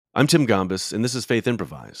I'm Tim Gombis, and this is Faith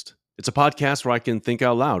Improvised. It's a podcast where I can think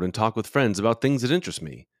out loud and talk with friends about things that interest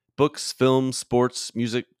me: books, films, sports,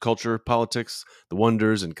 music, culture, politics, the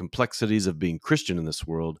wonders and complexities of being Christian in this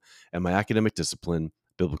world, and my academic discipline,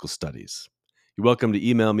 biblical studies. You're welcome to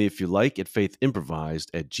email me if you like at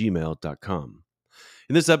faithimprovised@gmail.com.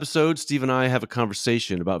 In this episode, Steve and I have a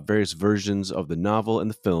conversation about various versions of the novel and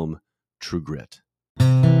the film True Grit.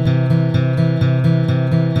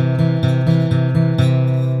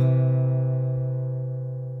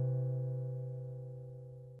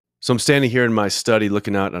 So I'm standing here in my study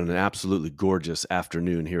looking out on an absolutely gorgeous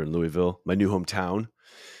afternoon here in Louisville, my new hometown.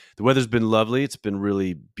 The weather's been lovely. It's been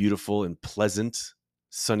really beautiful and pleasant,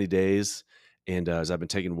 sunny days. And as I've been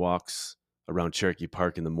taking walks around Cherokee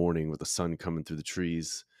Park in the morning with the sun coming through the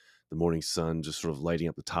trees, the morning sun just sort of lighting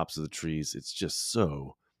up the tops of the trees, it's just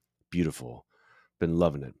so beautiful. Been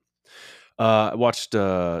loving it.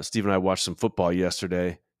 Steve and I watched some football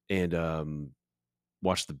yesterday, and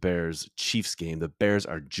watched the Bears Chiefs game. The Bears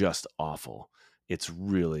are just awful. It's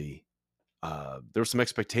really there were some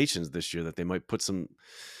expectations this year that they might put something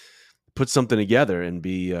together and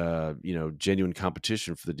be genuine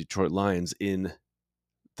competition for the Detroit Lions in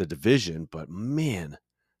the division. But man,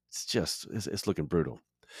 it's looking brutal.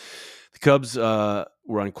 The Cubs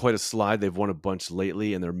were on quite a slide. They've won a bunch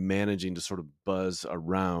lately, and they're managing to sort of buzz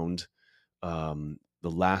around the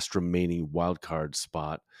last remaining wild card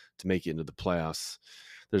spot to make it into the playoffs.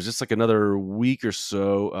 There's just like another week or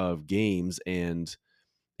so of games, and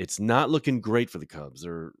it's not looking great for the Cubs.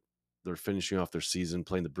 They're finishing off their season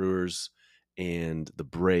playing the Brewers and the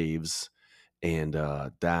Braves, and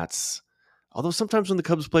that's although sometimes when the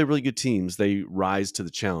Cubs play really good teams, they rise to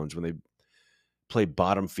the challenge. When they play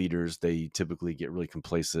bottom feeders, they typically get really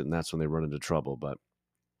complacent, and that's when they run into trouble. But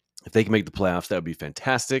if they can make the playoffs, that would be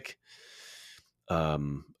fantastic.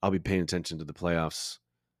 I'll be paying attention to the playoffs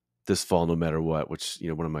this fall, no matter what, which,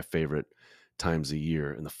 one of my favorite times a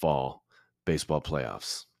year in the fall, baseball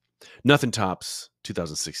playoffs. Nothing tops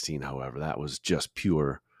 2016, however. That was just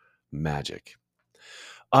pure magic.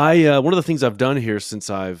 One of the things I've done here since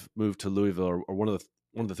I've moved to Louisville, or one of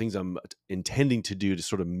the things I'm intending to do to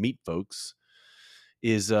sort of meet folks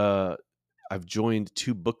is I've joined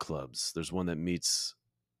two book clubs. There's one that meets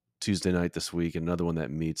Tuesday night this week, and another one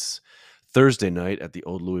that meets Thursday night at the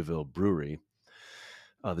Old Louisville Brewery.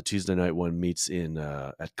 The Tuesday night one meets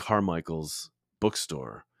at Carmichael's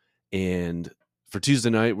bookstore, and for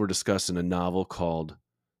Tuesday night we're discussing a novel called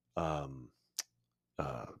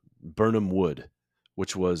Burnham Wood,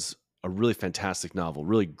 which was a really fantastic novel,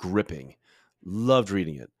 really gripping. Loved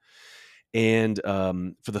reading it. And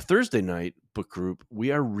for the Thursday night book group,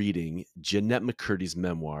 we are reading Jeanette McCurdy's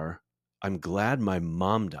memoir, I'm Glad My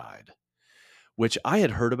Mom Died, which I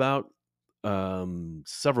had heard about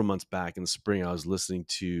several months back in the spring. I was listening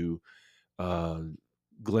to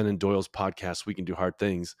Glennon Doyle's podcast, We Can Do Hard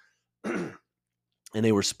Things, and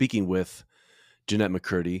they were speaking with Jeanette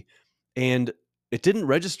McCurdy, and it didn't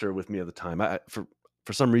register with me at the time. For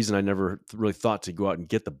some reason, I never really thought to go out and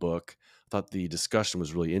get the book. I thought the discussion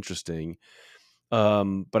was really interesting,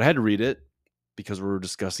 but I had to read it because we were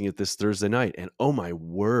discussing it this Thursday night, and oh my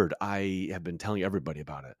word, I have been telling everybody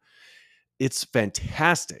about it. It's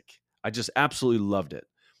fantastic. I just absolutely loved it.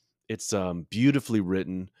 It's beautifully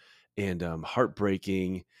written and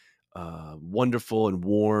heartbreaking, wonderful and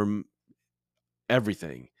warm,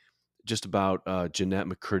 everything. Just about Jeanette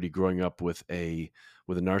McCurdy growing up with a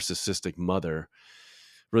narcissistic mother,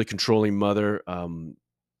 really controlling mother.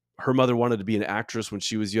 Her mother wanted to be an actress when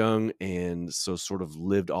she was young, and so sort of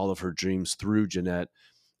lived all of her dreams through Jeanette.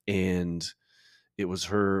 And it was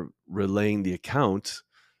her relaying the account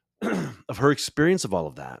of her experience of all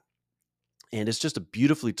of that. And it's just a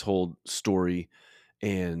beautifully told story,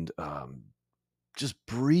 and just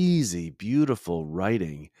breezy, beautiful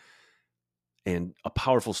writing, and a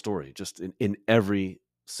powerful story just in every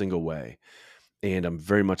single way. And I'm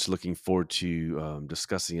very much looking forward to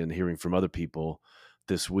discussing and hearing from other people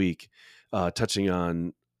this week, touching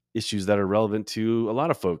on issues that are relevant to a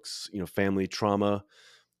lot of folks, family trauma,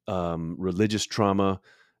 religious trauma.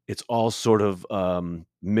 It's all sort of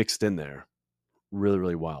mixed in there. Really,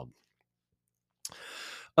 really wild.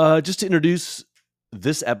 Just to introduce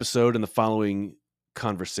this episode and the following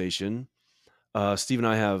conversation, Steve and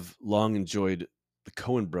I have long enjoyed the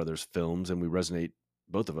Coen Brothers films, and we resonate,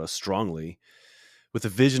 both of us, strongly with the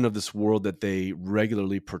vision of this world that they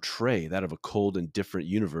regularly portray, that of a cold and different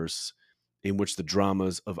universe in which the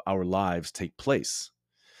dramas of our lives take place.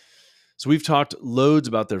 So we've talked loads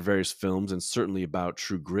about their various films, and certainly about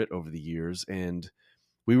True Grit over the years, and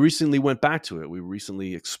we recently went back to it. We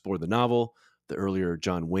recently explored the novel, the earlier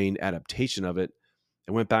John Wayne adaptation of it,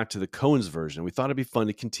 and went back to the Coen's version. We thought it'd be fun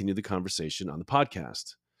to continue the conversation on the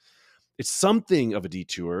podcast. It's something of a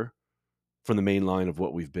detour from the main line of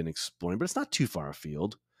what we've been exploring, but it's not too far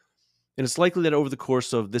afield. And it's likely that over the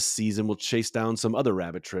course of this season, we'll chase down some other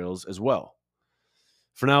rabbit trails as well.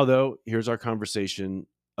 For now, though, here's our conversation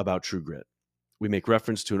about True Grit. We make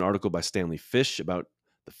reference to an article by Stanley Fish about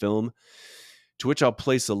the film, to which I'll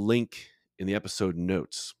place a link in the episode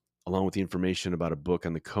notes, along with the information about a book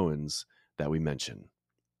on the Coens that we mention.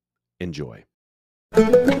 Enjoy.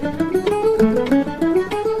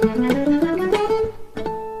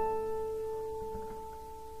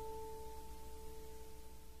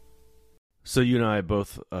 So you and I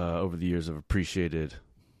both, over the years, have appreciated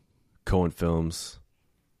Coen films,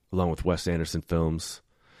 along with Wes Anderson films.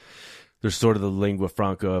 There's sort of the lingua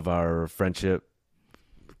franca of our friendship,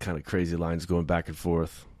 kind of crazy lines going back and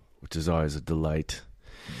forth, which is always a delight.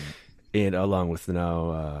 And along with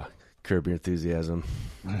now Curb Your Enthusiasm.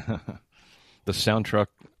 The soundtrack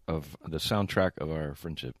of our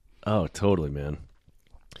friendship. Oh, totally, man.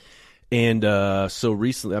 And so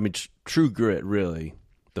recently, I mean, True Grit, really,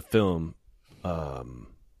 the film,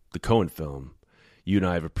 the Coen film, you and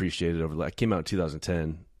I have appreciated it came out in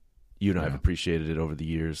 2010. You and I have appreciated it over the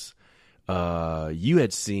years.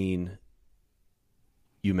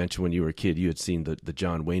 You mentioned when you were a kid, you had seen the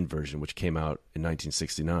John Wayne version, which came out in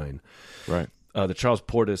 1969. Right. The Charles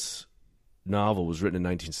Portis novel was written in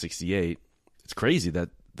 1968. It's crazy that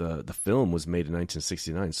the film was made in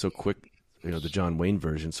 1969 so quick, the John Wayne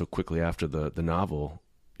version so quickly after the novel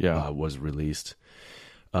was released.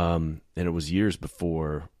 And it was years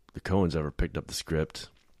before the Coens ever picked up the script.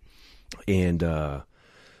 And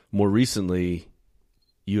more recently,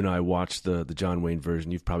 you and I watched the John Wayne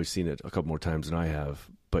version. You've probably seen it a couple more times than I have.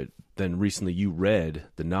 But then recently you read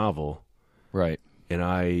the novel. Right. And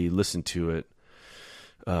I listened to it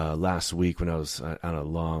last week when I was on a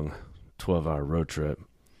long 12-hour road trip.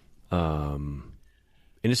 And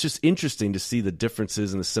it's just interesting to see the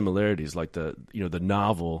differences and the similarities. Like the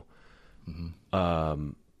novel,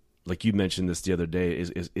 like you mentioned this the other day,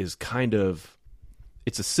 is kind of,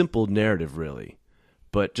 it's a simple narrative, really.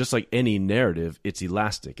 But just like any narrative, it's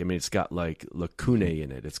elastic. I mean, it's got like lacunae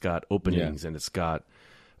in it. It's got openings, and it's got,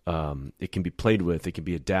 it can be played with. It can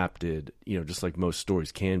be adapted, just like most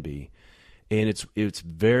stories can be. And it's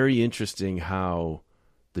very interesting how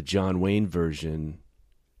the John Wayne version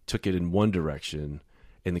took it in one direction,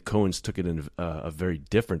 and the Coens took it in a very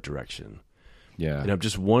different direction. Yeah. And I'm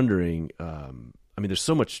just wondering, I mean, there's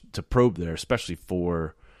so much to probe there, especially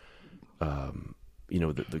for, the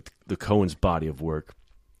Coens' body of work.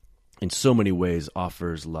 In so many ways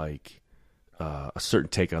offers like a certain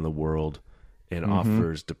take on the world, and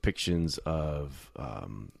offers depictions of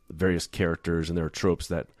various characters, and there are tropes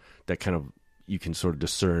that kind of you can sort of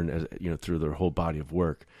discern as through their whole body of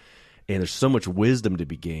work. And there's so much wisdom to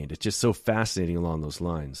be gained. It's just so fascinating along those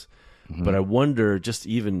lines. But I wonder, just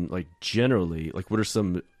even like generally, like what are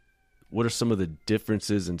some of the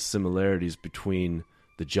differences and similarities between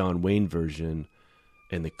the John Wayne version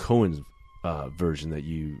and the Coen version that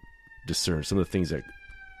you discern? Some of the things that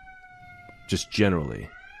just generally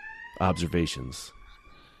observations.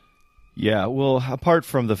 Yeah, well, apart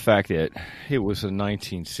from the fact that it was a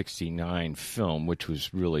 1969 film, which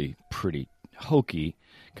was really pretty hokey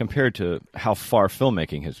compared to how far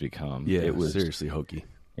filmmaking has become. Yeah, it was seriously hokey.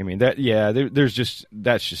 I mean, that's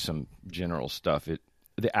just some general stuff.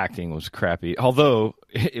 The acting was crappy, although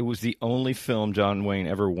it was the only film John Wayne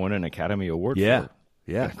ever won an Academy Award for.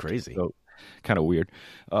 Yeah, crazy. So, kind of weird.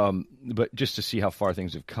 But just to see how far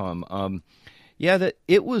things have come. That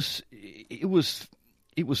it was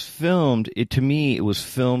filmed. To me, it was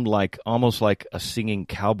filmed like almost like a singing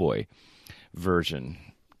cowboy version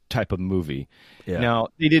type of movie. Yeah. Now,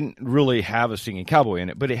 they didn't really have a singing cowboy in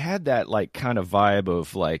it, but it had that like kind of vibe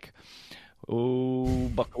of like, oh,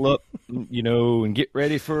 buckle up, and get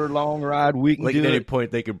ready for a long ride. We can like do at it. any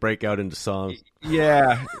point they could break out into song.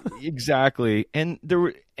 Yeah, exactly. And there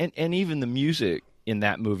were, and even the music in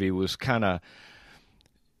that movie was kind of,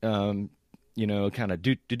 kind of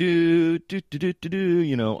do do do do do do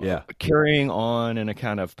do, carrying on in a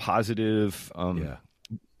kind of positive,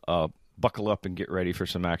 buckle up and get ready for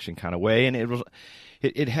some action kind of way. And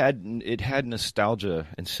it had nostalgia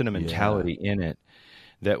and sentimentality in it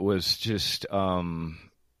that was just, I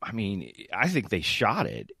think they shot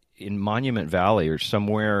it in Monument Valley or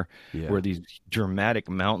somewhere where these dramatic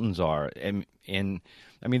mountains are. And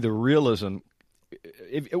I mean, the realism,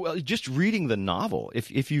 just reading the novel,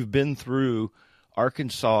 if you've been through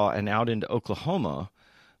Arkansas and out into Oklahoma,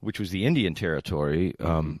 which was the Indian Territory,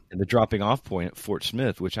 and the dropping off point at Fort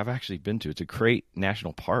Smith, which I've actually been to. It's a great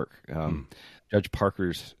national park. Judge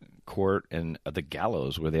Parker's court and the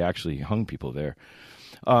gallows where they actually hung people there.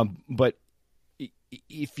 But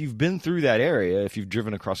if you've been through that area, if you've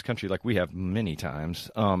driven across country like we have many times,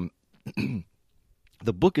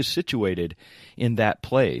 the book is situated in that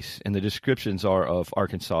place, and the descriptions are of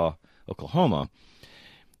Arkansas, Oklahoma.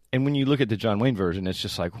 And when you look at the John Wayne version, it's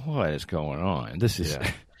just like, what is going on? This is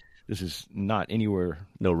this is not anywhere.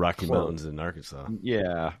 No Rocky close. Mountains in Arkansas.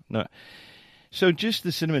 Yeah, no. So just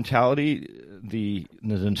the sentimentality, the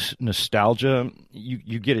nostalgia,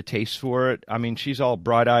 you get a taste for it. I mean, she's all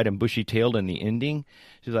bright-eyed and bushy-tailed in the ending.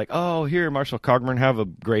 She's like, oh, here, Marshall Cogburn, have a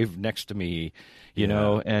grave next to me, you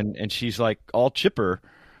know, and she's like all chipper.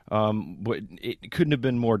 But it couldn't have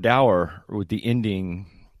been more dour with the ending.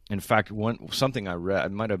 In fact, something I read,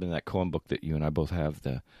 it might have been that Coen book that you and I both have.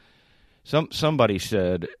 Somebody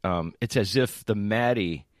said it's as if the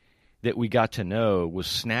Maddie that we got to know was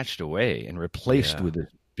snatched away and replaced with a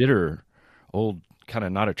bitter, old, kind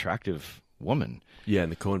of not attractive woman. Yeah, in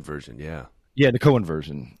the Coen version, yeah. Yeah, the Coen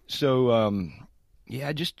version. So,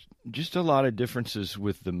 just a lot of differences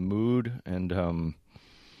with the mood and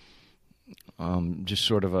just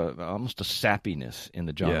sort of almost a sappiness in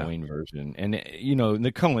the John Wayne version. And, you know,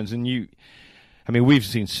 the Coens, I mean, we've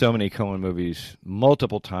seen so many Coen movies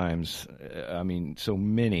multiple times. I mean, so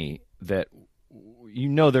many that you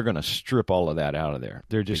know they're going to strip all of that out of there.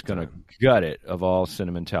 They're just going to gut it of all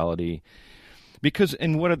sentimentality, because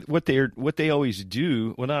what they always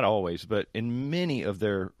do, well, not always, but in many of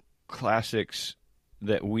their classics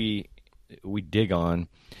that we dig on,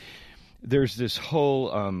 there's this whole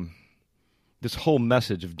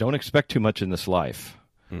message of don't expect too much in this life.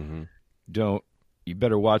 Mm-hmm. You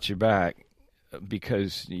better watch your back,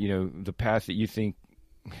 because you know the path that you think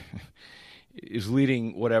is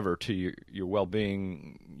leading whatever to your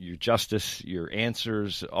well-being, your justice, your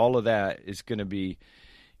answers, all of that is going to be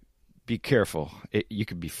careful. You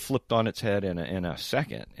could be flipped on its head in a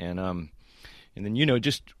second. And then, you know,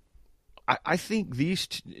 just, I think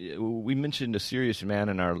we mentioned A Serious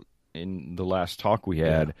Man in the last talk we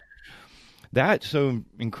had. Yeah. That's so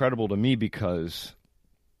incredible to me because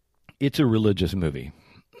it's a religious movie.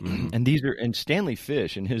 Mm-hmm. And Stanley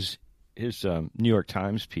Fish in his New York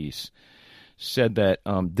Times piece said that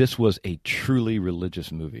this was a truly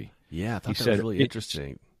religious movie. Yeah, I thought that was really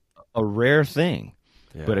interesting. A rare thing,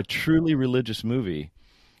 but a truly religious movie.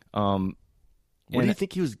 What do you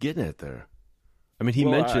think he was getting at there? I mean, he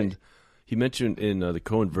mentioned in the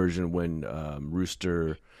Coen version when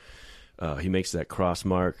Rooster he makes that cross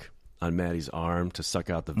mark on Maddie's arm to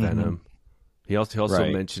suck out the venom. Mm-hmm. He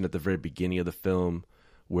also mentioned at the very beginning of the film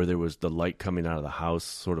where there was the light coming out of the house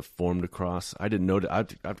sort of formed across. I didn't notice. I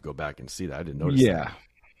have to go back and see that. I didn't notice that. Yeah,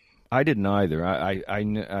 I didn't either.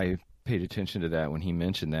 I paid attention to that when he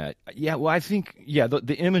mentioned that. Yeah, well, I think,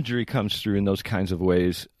 the imagery comes through in those kinds of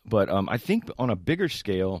ways. But I think on a bigger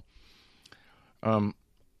scale,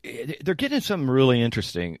 they're getting something really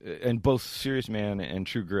interesting in both Serious Man and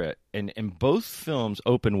True Grit. And both films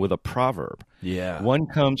open with a proverb. Yeah. One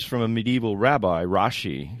comes from a medieval rabbi,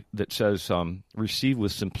 Rashi, that says, receive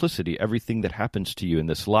with simplicity everything that happens to you in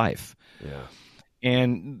this life. Yeah.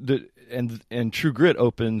 And True Grit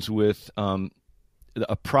opens with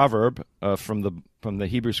a proverb from the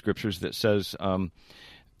Hebrew Scriptures that says,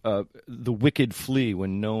 the wicked flee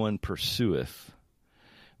when no one pursueth.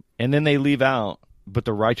 And then they leave out, but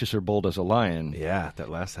the righteous are bold as a lion. Yeah, that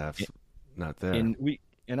last half's not there.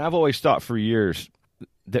 And I've always thought for years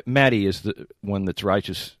that Maddie is the one that's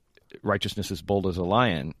righteous. Righteousness is bold as a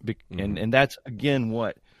lion, and that's again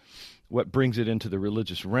what brings it into the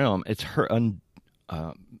religious realm. It's her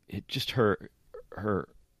her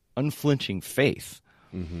unflinching faith.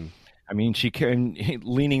 Mm-hmm. I mean,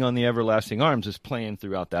 leaning on the everlasting arms is playing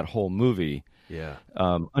throughout that whole movie. Yeah,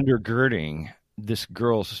 undergirding this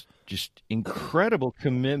girl's just incredible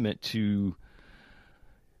commitment to.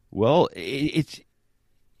 Well, it's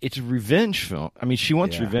a revenge film. I mean, she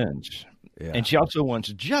wants revenge, and she also wants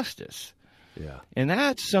justice. Yeah, and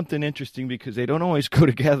that's something interesting because they don't always go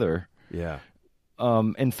together. Yeah.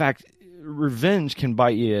 In fact, revenge can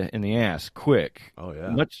bite you in the ass quick. Oh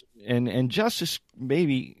yeah. And justice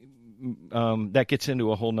maybe that gets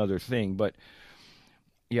into a whole nother thing, but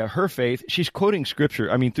yeah, her faith. She's quoting scripture.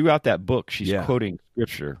 I mean, throughout that book, she's quoting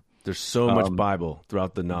scripture. There's so much Bible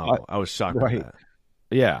throughout the novel. I was shocked by that.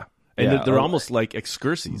 Yeah. And they're almost like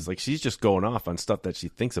excursions. Like she's just going off on stuff that she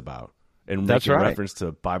thinks about and making reference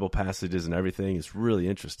to Bible passages and everything. It's really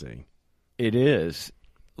interesting. It is.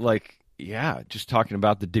 Like, just talking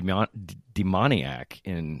about the demoniac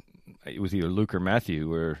in it was either Luke or Matthew,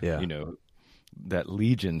 where Yeah. that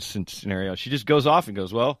Legion scenario. She just goes off and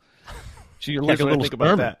goes, well, she's like Here's a what I little think about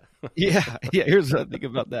sperm. that. Yeah. Here's what I think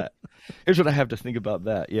about that. Here's what I have to think about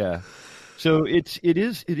that. Yeah. So it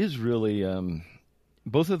is really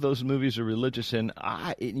both of those movies are religious, and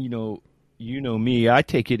you know me, I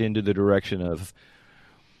take it into the direction of,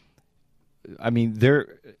 I mean,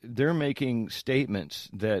 they're making statements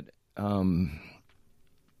that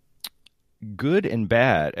good and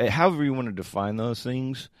bad, however you want to define those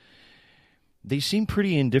things, they seem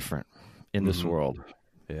pretty indifferent in this world.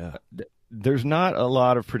 Yeah. There's not a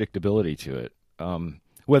lot of predictability to it.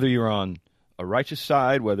 Whether you're on a righteous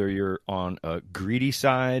side, whether you're on a greedy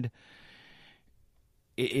side,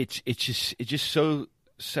 it just so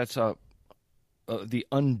sets up the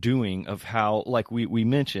undoing of how, like we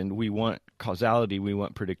mentioned, we want causality, we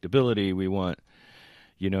want predictability, we want,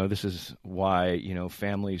 this is why,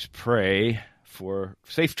 families pray for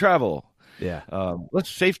safe travel. Yeah. Let's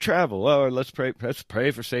safe travel, or let's pray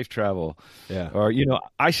for safe travel. Yeah. Or,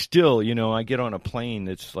 I get on a plane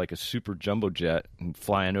that's like a super jumbo jet and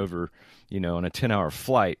flying over, on a 10-hour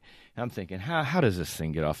flight. I'm thinking, how does this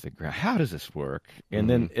thing get off the ground? How does this work? And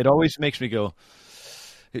then it always makes me go,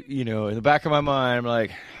 in the back of my mind, I'm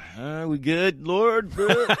like, are we good, Lord?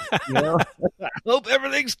 I hope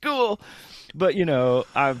everything's cool. But,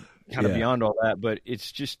 I'm kind of beyond all that. But it's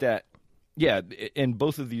just that, and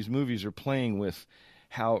both of these movies are playing with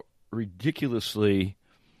how ridiculously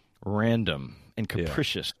random and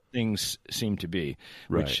capricious things seem to be,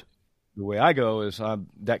 which the way I go is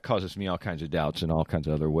that causes me all kinds of doubts in all kinds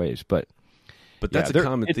of other ways. But that's a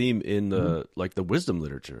common theme in the the wisdom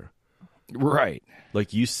literature. Right.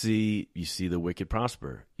 Like you see the wicked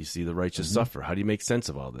prosper, you see the righteous suffer. How do you make sense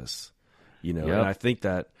of all this? And I think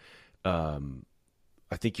that I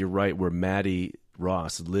think you're right where Maddie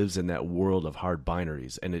Ross lives in that world of hard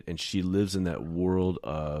binaries, and she lives in that world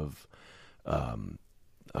of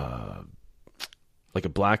like a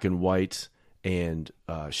black and white, and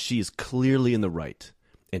she is clearly in the right,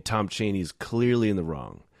 and Tom Chaney is clearly in the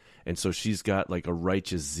wrong. And so she's got like a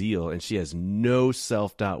righteous zeal, and she has no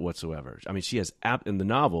self-doubt whatsoever. I mean, she has in the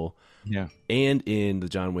novel, and in the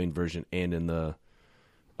John Wayne version, and in the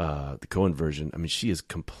Coen version. I mean, she is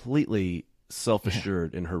completely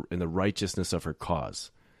self-assured in the righteousness of her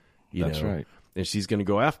cause. That's right. And she's going to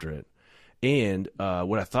go after it. And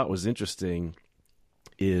what I thought was interesting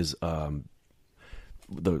is the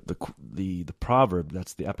proverb,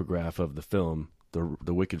 that's the epigraph of the film,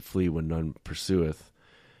 the wicked flee when none pursueth.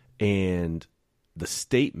 And the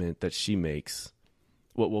statement that she makes,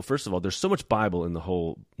 well, first of all, there's so much Bible in the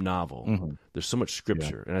whole novel. There's so much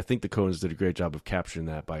scripture. And I think the Coens did a great job of capturing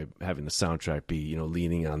that by having the soundtrack be,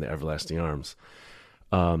 leaning on the everlasting arms.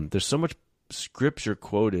 There's so much scripture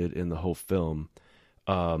quoted in the whole film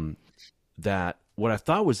that what I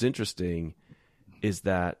thought was interesting is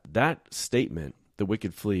that statement, the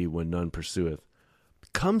wicked flee when none pursueth,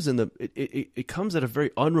 comes it comes at a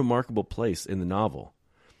very unremarkable place in the novel.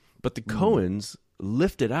 But the Coens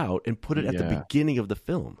lift it out and put it at the beginning of the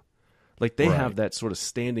film. Like they have that sort of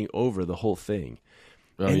standing over the whole thing.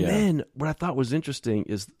 Then what I thought was interesting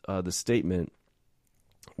is the statement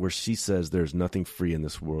where she says, there's nothing free in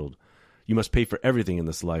this world. You must pay for everything in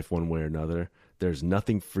this life one way or another. There's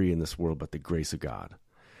nothing free in this world but the grace of God.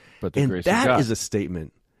 That is a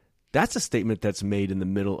statement. That's a statement that's made in the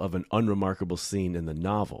middle of an unremarkable scene in the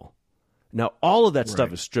novel. Now, all of that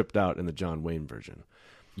stuff is stripped out in the John Wayne version.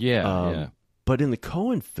 But in the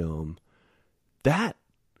Coen film, that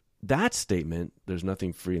statement, there's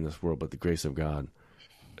nothing free in this world but the grace of God,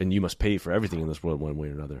 and you must pay for everything in this world one way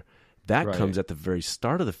or another, that comes at the very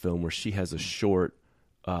start of the film where she has a short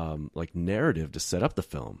narrative to set up the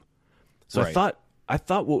film. So I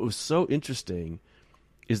thought what was so interesting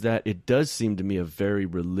is that it does seem to me a very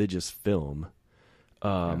religious film,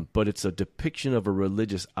 but it's a depiction of a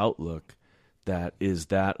religious outlook that is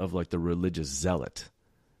that of like the religious zealot.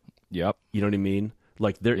 Yep. You know what I mean?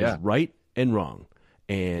 Like there is right and wrong.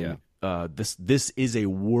 And this is a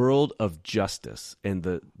world of justice. And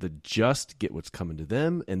the just get what's coming to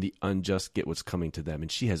them, and the unjust get what's coming to them. And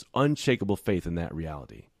she has unshakable faith in that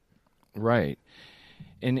reality. Right.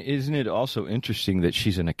 And isn't it also interesting that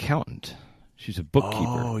she's an accountant? She's a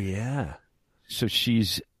bookkeeper. Oh, yeah. So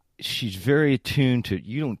she's very attuned to,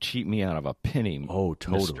 you don't cheat me out of a penny. Oh,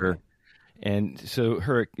 totally. Mister. And so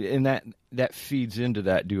that feeds into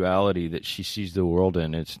that duality that she sees the world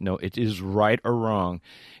in. It is right or wrong,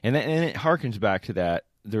 and it harkens back to that.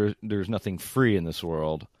 There's nothing free in this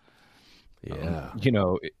world. Yeah,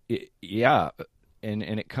 and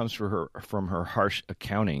it comes from her harsh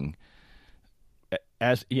accounting,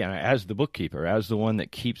 as the bookkeeper, as the one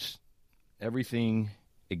that keeps everything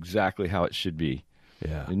exactly how it should be.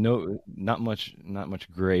 Yeah. No, not much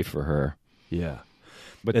gray for her. Yeah.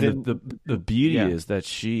 But And then the beauty yeah. is that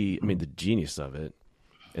the genius of it,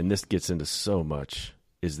 and this gets into so much,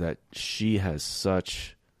 is that she has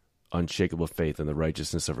such unshakable faith in the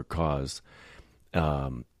righteousness of her cause.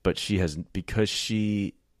 But she doesn't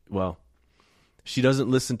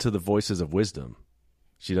listen to the voices of wisdom.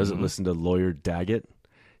 She doesn't listen to Lawyer Daggett.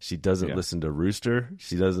 She doesn't listen to Rooster.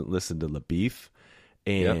 She doesn't listen to LaBeef.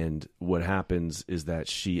 And what happens is that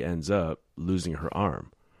she ends up losing her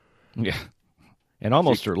arm. Yeah. And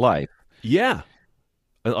almost her life. Yeah.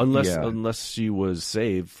 Unless she was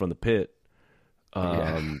saved from the pit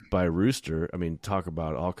by Rooster. I mean, talk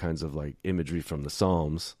about all kinds of like imagery from the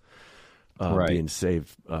Psalms being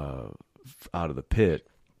saved out of the pit.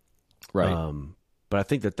 Right. But I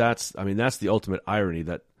think that's the ultimate irony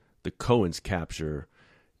that the Coens capture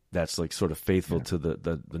that's like sort of faithful to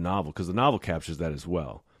the novel, because the novel captures that as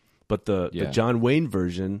well. But the John Wayne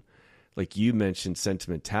version, like you mentioned,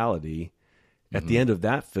 sentimentality, at the end of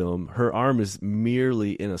that film, her arm is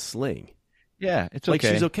merely in a sling. Yeah, it's like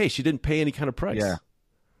okay. She's okay. She didn't pay any kind of price. Yeah.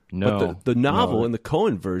 No. But the novel and the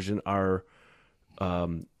Coen version are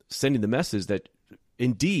sending the message that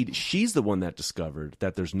indeed she's the one that discovered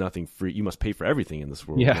that there's nothing free. You must pay for everything in this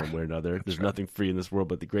world one way or another. There's nothing free in this world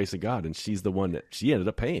but the grace of God, and she's the one that she ended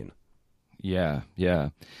up paying. Yeah,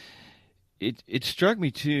 yeah. It struck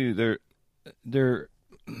me too. The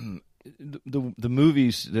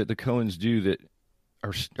movies that the Coens do that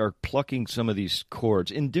are plucking some of these chords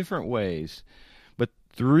in different ways, but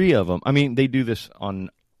three of them. I mean, they do this on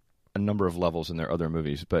a number of levels in their other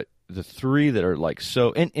movies, but the three that are like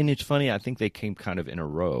so, and it's funny. I think they came kind of in a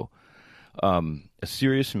row. A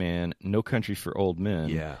Serious Man, No Country for Old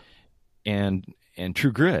Men, and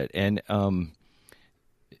True Grit, and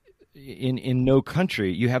in No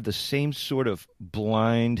Country, you have the same sort of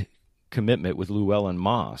blind commitment with Llewellyn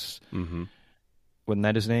Moss. Mm-hmm. Wasn't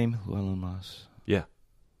that his name, Llewellyn Moss? Yeah.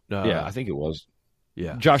 Yeah, I think it was.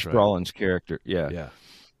 Yeah, Josh right. Brolin's character. Yeah.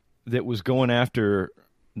 That was going after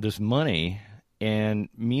this money, and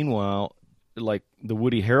meanwhile, like the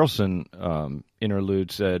Woody Harrelson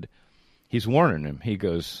interlude said, he's warning him. He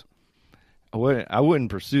goes, I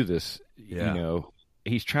wouldn't pursue this. Yeah. You know,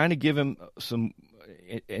 he's trying to give him some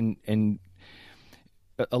and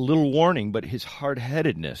a little warning, but his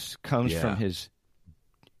hard-headedness comes from his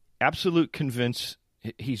absolute convince.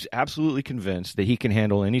 He's absolutely convinced that he can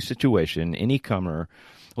handle any situation, any comer.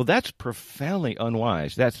 Well, that's profoundly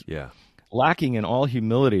unwise. That's lacking in all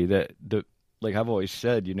humility. Like I've always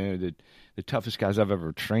said, you know, the toughest guys I've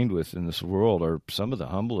ever trained with in this world are some of the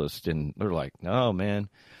humblest, and they're like, no, man,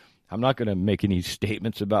 I'm not going to make any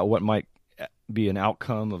statements about what might be an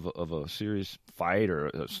outcome of a serious fight or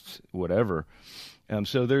whatever.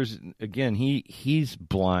 So there's, again, he's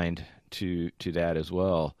blind to that as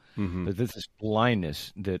well. Mm-hmm. But this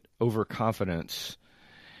blindness, that overconfidence,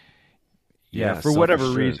 for whatever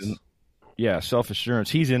reason, self-assurance.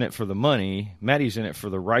 He's in it for the money. Maddie's in it for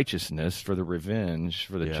the righteousness, for the revenge,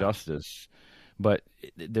 for the justice. But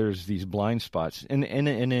there's these blind spots, and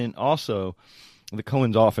then also the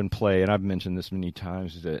Coens often play, and I've mentioned this many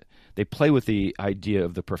times, is that they play with the idea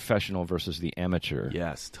of the professional versus the amateur.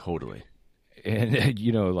 Yes, totally. And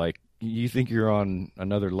you know, like you think you're on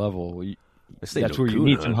another level. That's where you Coen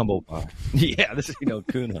need Hunt. some humble pie. Yeah, this is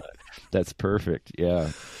Coen Hunt. That's perfect.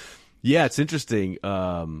 Yeah. Yeah, it's interesting.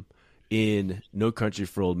 In No Country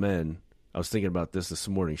for Old Men, I was thinking about this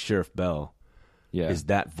morning. Sheriff Bell is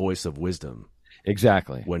that voice of wisdom.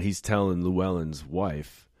 Exactly. When he's telling Llewellyn's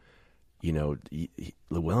wife, you know,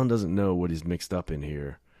 Llewellyn doesn't know what he's mixed up in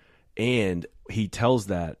here. And he tells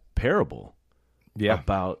that parable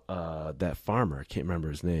about that farmer. I can't remember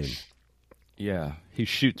his name. Yeah, he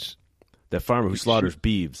shoots. That farmer who slaughters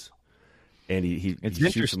beeves. And he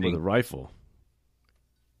shoots him with a rifle.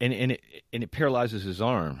 And it paralyzes his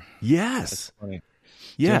arm. Yes.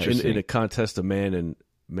 Yeah, in a contest of man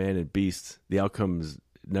and beast, the outcome is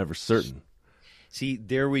never certain. See,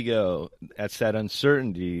 there we go. That's that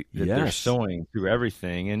uncertainty that they're sowing through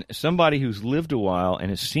everything. And somebody who's lived a while and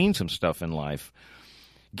has seen some stuff in life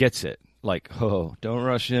gets it. Like, oh, don't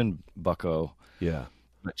rush in, bucko. Yeah.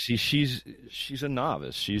 But she's a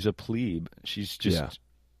novice. She's a plebe. She's just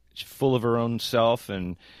full of her own self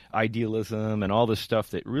and idealism and all this stuff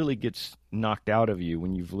that really gets knocked out of you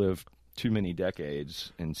when you've lived too many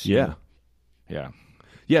decades. And so,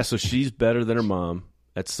 yeah. So she's better than her mom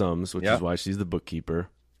at sums, which is why she's the bookkeeper.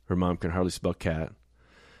 Her mom can hardly spell cat.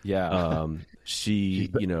 Yeah.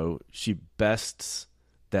 She bests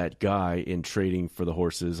that guy in trading for the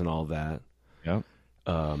horses and all that. Yeah.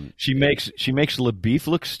 She makes LaBeef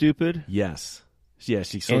look stupid. Yes. Yeah,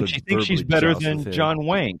 she sort And of she thinks she's verbally better jousts with than him. John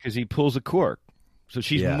Wayne because he pulls a cork. So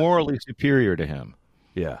she's morally superior to him.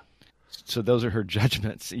 Yeah. So those are her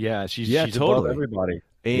judgments. Yeah, she's totally. above everybody.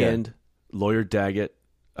 And Lawyer Daggett,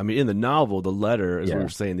 I mean, in the novel, the letter, as we were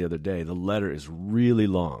saying the other day, the letter is really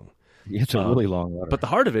long. It's a really long letter. But the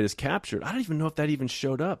heart of it is captured. I don't even know if that even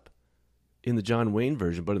showed up in the John Wayne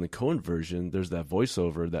version, but in the Coen version, there's that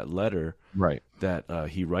voiceover, that letter that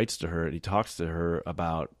he writes to her, and he talks to her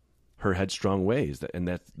about her headstrong ways, and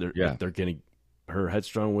that they're getting her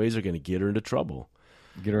headstrong ways are going to get her into trouble,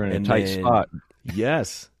 get her in a tight spot.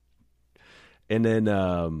 Yes, and then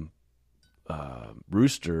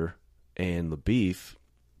Rooster and LaBeef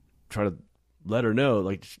try to let her know,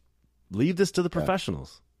 like, leave this to the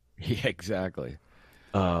professionals. Yeah, exactly.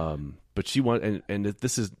 But she and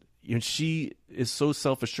this is, she is so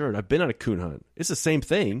self-assured. I've been on a coon hunt. It's the same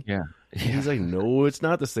thing. Yeah. And he's like, no, it's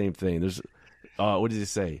not the same thing. There's, what does he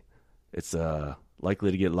say? It's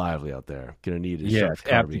likely to get lively out there. Gonna need a sharp it's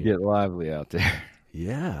apt to get lively out there.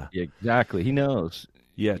 Yeah. Exactly. He knows.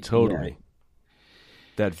 Yeah, totally. Yeah.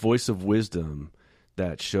 That voice of wisdom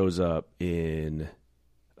that shows up in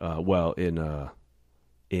The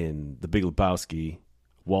Big Lebowski,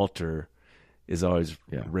 Walter is always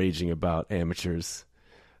raging about amateurs.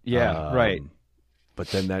 Yeah, right. But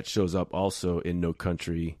then that shows up also in No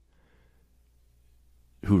Country,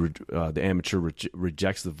 who the amateur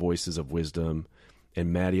rejects the voices of wisdom,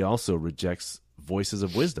 and Maddie also rejects voices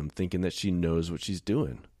of wisdom, thinking that she knows what she's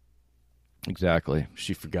doing. Exactly.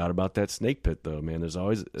 She forgot about that snake pit, though, man. There's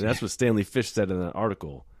always, that's what Stanley Fish said in that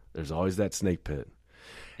article. There's always that snake pit.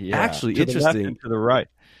 Yeah. Actually, to interesting. The left and to the right.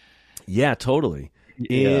 Yeah, totally.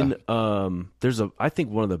 Yeah. There's I think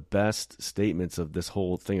one of the best statements of this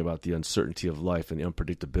whole thing about the uncertainty of life and the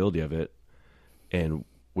unpredictability of it, and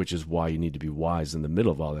which is why you need to be wise in the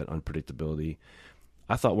middle of all that unpredictability.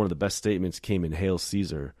 I thought one of the best statements came in Hail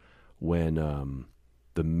Caesar when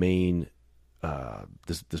the main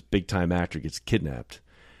this big time actor gets kidnapped,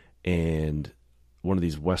 and one of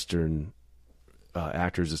these Western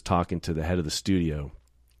actors is talking to the head of the studio,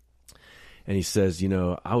 and he says,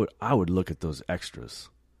 I would look at those extras.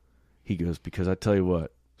 He goes, because I tell you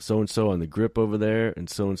what, so and so on the grip over there and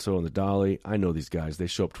so on the dolly, I know these guys, they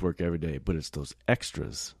show up to work every day, but it's those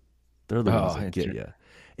extras, they're the ones that get you.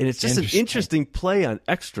 And it's just an interesting play on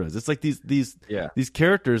extras. It's like these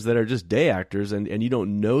characters that are just day actors, and you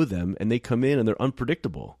don't know them, and they come in and they're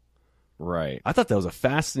unpredictable. Right. I thought that was a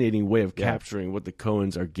fascinating way of capturing what the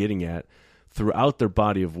Coens are getting at throughout their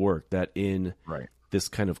body of work, that in this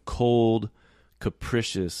kind of cold,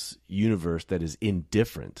 capricious universe that is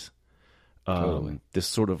indifferent, this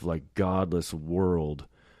sort of like godless world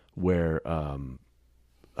where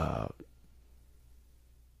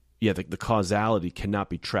the causality cannot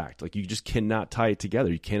be tracked. Like, you just cannot tie it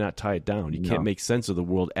together. You cannot tie it down. You can't make sense of the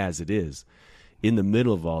world as it is. In the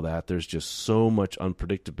middle of all that, there's just so much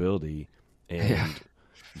unpredictability, and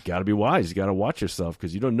you got to be wise. You got to watch yourself,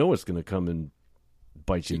 because you don't know what's going to come and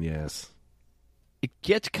bite you in the ass. It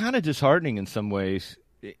gets kind of disheartening in some ways,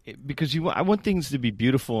 because I want things to be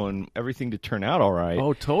beautiful and everything to turn out all right.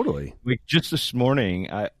 Oh, totally. Like, just this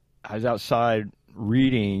morning, I was outside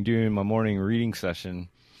doing my morning reading session,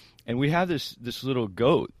 and we have this little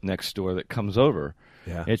goat next door that comes over.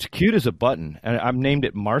 Yeah, it's cute as a button, and I've named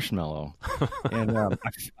it Marshmallow. And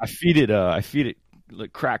I feed it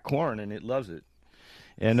like cracked corn, and it loves it.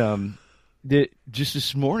 And just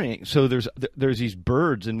this morning, so there's these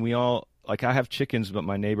birds, and we all, like, I have chickens, but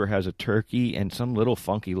my neighbor has a turkey and some little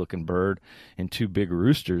funky looking bird and two big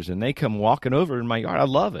roosters, and they come walking over in my yard. I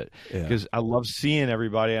love it because I love seeing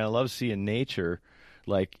everybody, and I love seeing nature.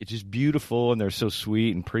 Like, it's just beautiful, and they're so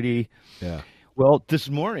sweet and pretty. Yeah. Well, this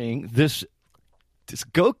morning, this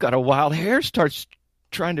goat got a wild hair, starts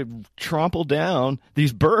trying to trample down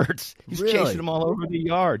these birds. He's chasing them all over the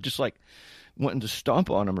yard, just like wanting to stomp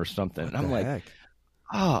on them or something. And I'm like, heck?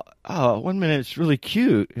 Oh, 1 minute it's really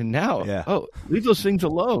cute, and now, leave those things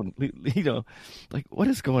alone. Like, what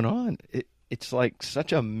is going on? It's like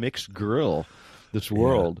such a mixed grill, this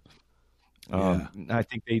world. I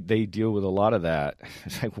think they deal with a lot of that.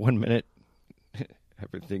 It's like 1 minute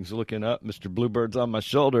everything's looking up, Mr. Bluebird's on my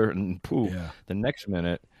shoulder, and the next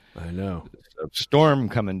minute, I know, a storm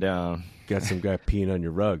coming down. Got some guy peeing on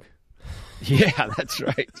your rug. Yeah, that's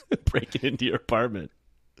right. Breaking into your apartment,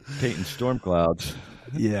 painting storm clouds.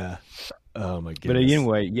 Yeah. Oh my goodness. But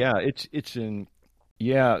anyway,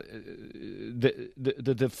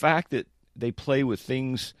 the fact that they play with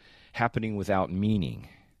things happening without meaning.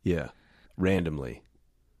 Yeah. Randomly.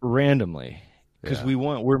 because Yeah.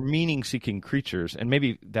 we're meaning-seeking creatures, and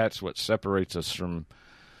maybe that's what separates us from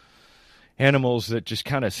animals that just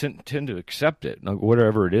kind of tend to accept it, like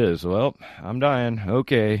whatever it is. Well, I'm dying.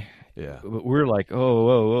 Okay. Yeah. But we're like,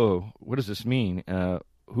 oh, what does this mean?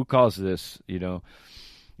 Who caused this?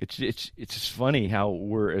 It's just funny how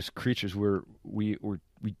we're as creatures we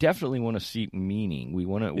definitely want to seek meaning. We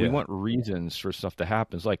want reasons for stuff to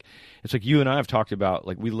happen. It's like you and I have talked about,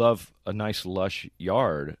 like, we love a nice lush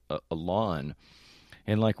yard, a lawn,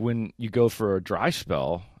 and like when you go for a dry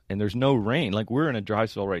spell and there's no rain, like we're in a dry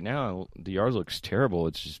spell right now, the yard looks terrible.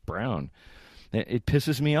 It's just brown. It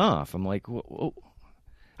pisses me off. I'm like, whoa,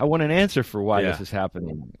 I want an answer for why this is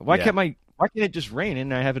happening. Why can't it just rain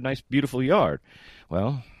and I have a nice, beautiful yard?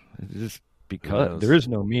 Well, it's just because there is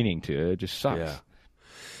no meaning to it. It just sucks.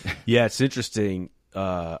 Yeah, it's interesting.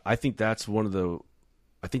 I think that's why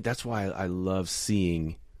I love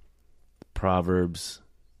seeing Proverbs,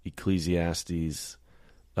 Ecclesiastes,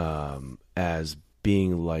 as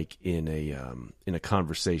being like in a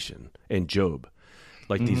conversation, and Job,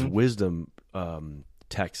 like these wisdom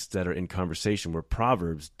texts that are in conversation, where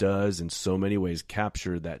Proverbs does in so many ways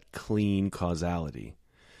capture that clean causality.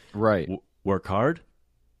 Right. Work hard,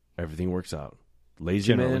 everything works out. Lazy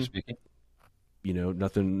Generally man, speaking.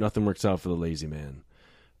 Nothing works out for the lazy man.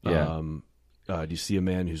 Yeah. Do you see a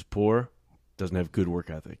man who's poor, doesn't have good work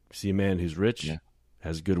ethic? You see a man who's rich,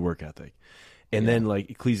 has good work ethic. And then like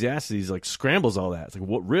Ecclesiastes like scrambles all that. It's like,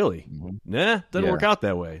 what, really? Nah, doesn't work out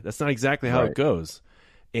that way. That's not exactly how it goes.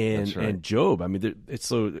 And Job, I mean, it's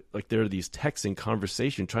so like there are these texts in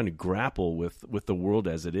conversation trying to grapple with the world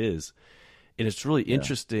as it is. And it's really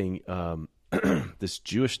interesting, this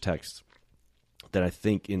Jewish text that I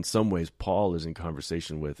think in some ways Paul is in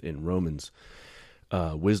conversation with in Romans.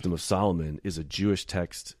 Wisdom of Solomon is a Jewish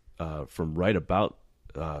text from right about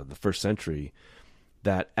the first century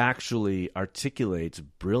that actually articulates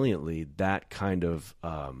brilliantly that kind of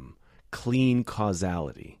clean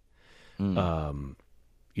causality. The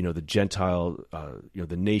Gentile,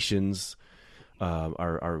 the nations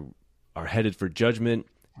are headed for judgment.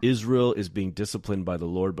 Israel is being disciplined by the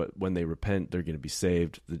Lord, but when they repent, they're going to be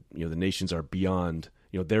saved. The nations are beyond.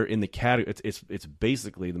 They're in the category. It's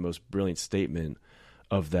basically the most brilliant statement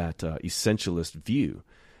of that essentialist view.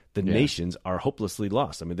 The nations are hopelessly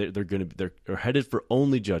lost. I mean, they're headed for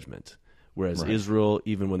only judgment, whereas Israel,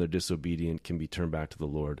 even when they're disobedient, can be turned back to the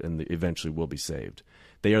Lord and eventually will be saved.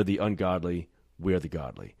 They are the ungodly. We are the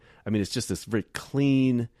godly. I mean, it's just this very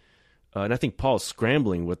clean, and I think Paul's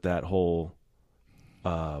scrambling with that whole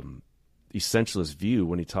essentialist view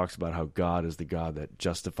when he talks about how God is the God that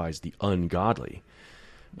justifies the ungodly,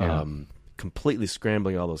 completely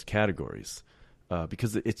scrambling all those categories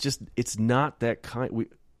because it's not that kind.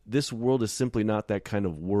 This world is simply not that kind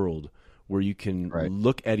of world where you can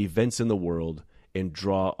look at events in the world and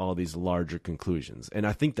draw all these larger conclusions. And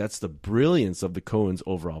I think that's the brilliance of the Coens'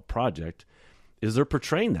 overall project, is they're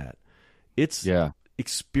portraying that. It's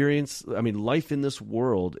experience. I mean, life in this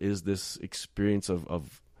world is this experience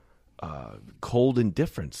of cold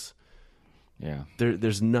indifference. Yeah.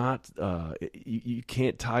 There's not, you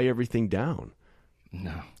can't tie everything down.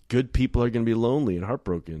 No. Good people are going to be lonely and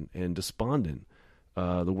heartbroken and despondent.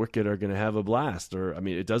 The wicked are going to have a blast.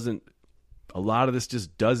 A lot of this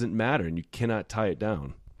just doesn't matter, and you cannot tie it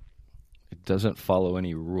down. It doesn't follow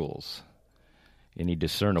any rules, any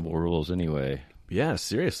discernible rules anyway. Yeah,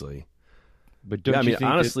 seriously. But don't you think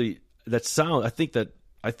honestly, I think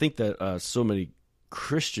that so many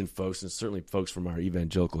Christian folks, and certainly folks from our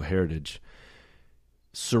evangelical heritage,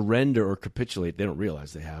 surrender or capitulate. They don't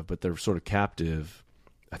realize they have, but they're sort of captive.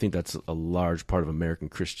 I think that's a large part of American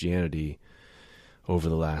Christianity over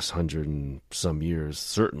the last 100 and some years,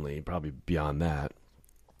 certainly, probably beyond that,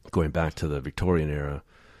 going back to the Victorian era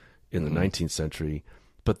in the 19th century.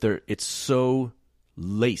 But it's so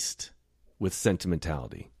laced with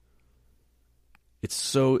sentimentality. It's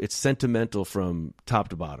sentimental from top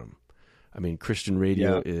to bottom. I mean, Christian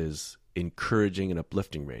radio is encouraging and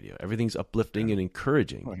uplifting radio. Everything's uplifting and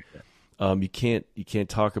encouraging. You can't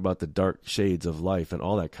talk about the dark shades of life and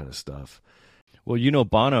all that kind of stuff. Well,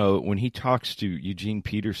 Bono, when he talks to Eugene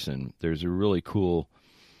Peterson, there's a really cool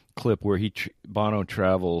clip where Bono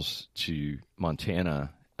travels to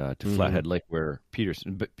Montana, to Flathead Lake, where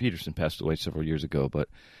Peterson passed away several years ago. But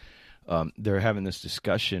they're having this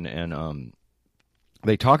discussion, and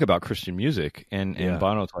they talk about Christian music, and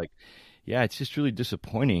Bono's like, yeah, it's just really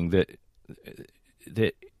disappointing that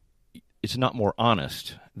it's not more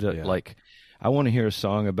honest. That like, I want to hear a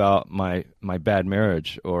song about my bad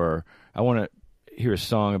marriage, or I want to hear a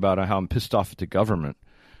song about how I'm pissed off at the government.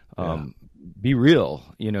 Be real,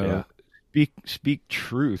 speak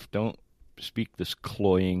truth. Don't speak this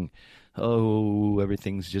cloying, oh,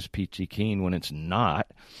 everything's just peachy keen when it's not.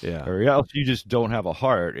 Yeah. Or else you just don't have a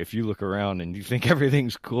heart if you look around and you think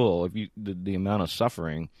everything's cool. If you the amount of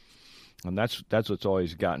suffering, and that's what's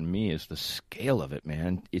always gotten me is the scale of it,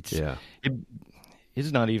 man. It's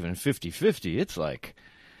not even 50-50. It's like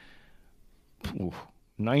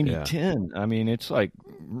 90-10. I mean, it's like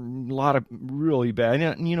a lot of really bad.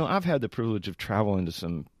 And, you know, I've had the privilege of traveling to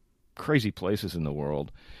some crazy places in the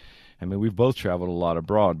world. I mean, we've both traveled a lot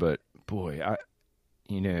abroad, but boy,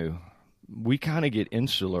 we kind of get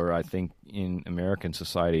insular, I think, in American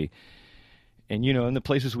society. And, you know, and the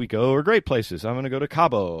places we go are great places. I'm going to go to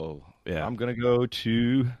Cabo. Yeah. I'm going to go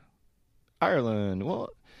to Ireland. Well,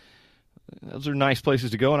 those are nice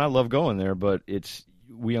places to go, and I love going there, but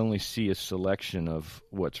we only see a selection of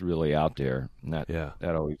what's really out there. And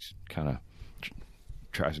that always kind of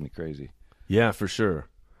drives me crazy. Yeah, for sure.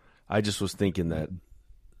 I just was thinking that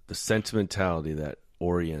the sentimentality that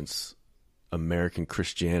orients American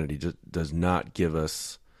Christianity does not give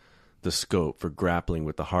us the scope for grappling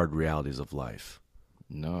with the hard realities of life.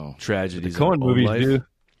 No. Tragedies the Coen of our own movies life. do.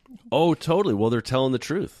 Oh, totally. Well, they're telling the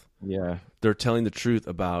truth. Yeah. They're telling the truth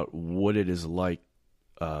about what it is like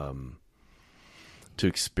to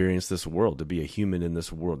experience this world, to be a human in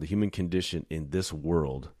this world. The human condition in this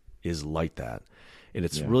world is like that. And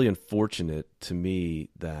it's really unfortunate to me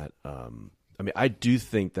that, I do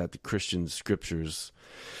think that the Christian scriptures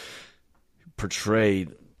portray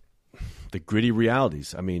the gritty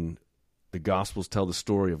realities. I mean, the Gospels tell the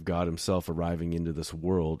story of God himself arriving into this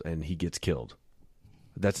world and he gets killed.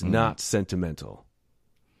 That's not sentimental.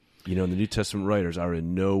 You know, the New Testament writers are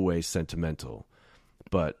in no way sentimental.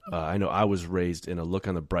 But I know I was raised in a look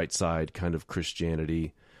on the bright side kind of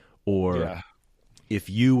Christianity. Or if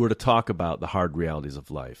you were to talk about the hard realities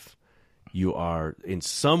of life, you are in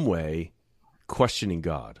some way questioning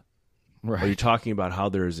God. Right. Are you talking about how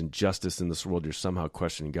there is injustice in this world? You're somehow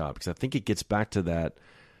questioning God. Because I think it gets back to that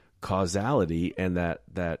causality and that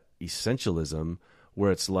essentialism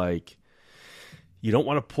where it's like, you don't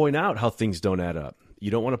want to point out how things don't add up.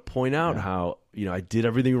 You don't want to point out how, you know, I did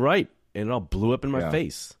everything right and it all blew up in my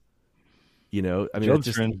face. You know, I mean,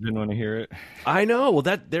 Job's friends didn't want to hear it. I know. Well,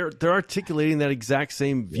 that they're articulating that exact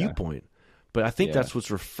same viewpoint. But I think that's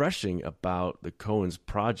what's refreshing about the Coen's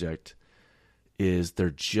project is they're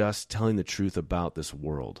just telling the truth about this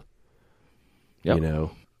world. Yep. You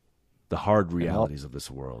know, the hard realities of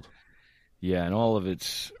this world. Yeah, and all of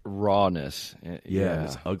its rawness. And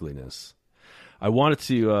its ugliness. I wanted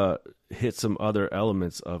to hit some other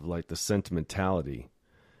elements of like the sentimentality.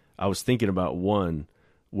 I was thinking about one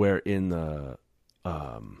where in the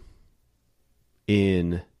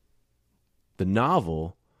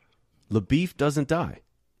novel, LaBeef doesn't die.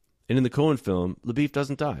 And in the Coen film, LaBeef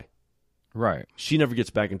doesn't die. Right. She never gets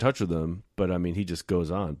back in touch with him, but I mean, he just goes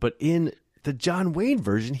on. But in the John Wayne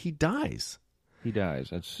version, he dies. He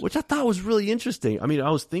dies. Which I thought was really interesting. I mean, I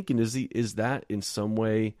was thinking, is that in some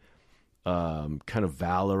way kind of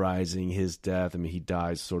valorizing his death? I mean, he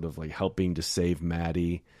dies sort of like helping to save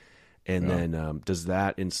Maddie. And then does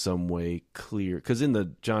that in some way clear? Because in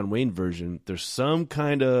the John Wayne version, there's some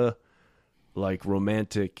kind of like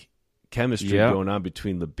romantic chemistry going on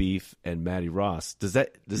between LaBeef and Maddie Ross. Does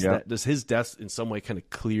his death in some way kind of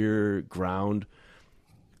clear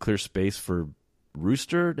space for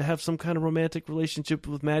Rooster to have some kind of romantic relationship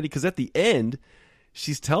with Maddie? Because at the end,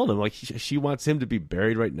 she's telling him like she wants him to be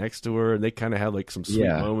buried right next to her, and they kind of have like some sweet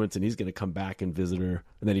moments, and he's going to come back and visit her,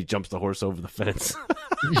 and then he jumps the horse over the fence.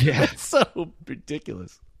 It's so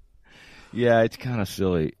ridiculous. Yeah, it's kind of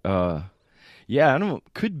silly. Yeah, I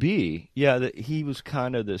don't. Could be. Yeah, that he was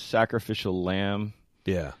kind of the sacrificial lamb.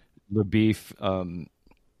 Yeah, LaBeef.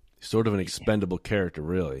 Sort of an expendable character,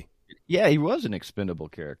 really. Yeah, he was an expendable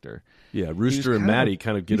character. Yeah, Rooster and Maddie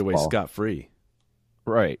kind of get away scot-free.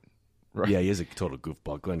 Right. Yeah, he is a total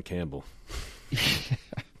goofball, Glenn Campbell.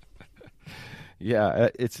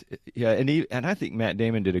 And I think Matt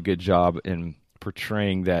Damon did a good job in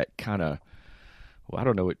portraying that kind of. Well, I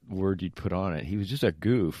don't know what word you'd put on it. He was just a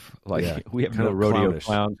goof. Like we have no rodeo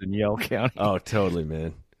clowns in Yell County. Oh, totally,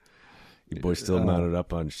 man. You boys still mounted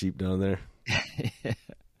up on sheep down there?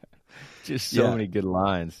 Just so many good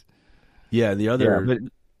lines. Yeah, the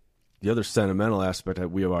other sentimental aspect that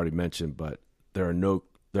we have already mentioned, but there are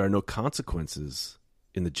no consequences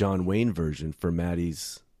in the John Wayne version for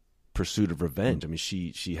Maddie's pursuit of revenge. I mean,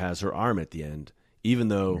 she has her arm at the end, even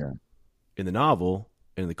though in the novel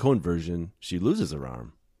and in the Coen version she loses her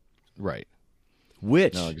arm. Right.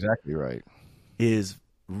 Which exactly right. Is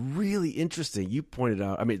really interesting. You pointed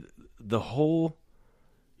out, I mean, the whole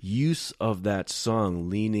use of that song,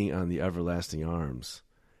 Leaning on the Everlasting Arms,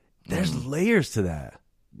 There's layers to that.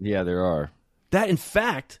 Yeah, there are. That, in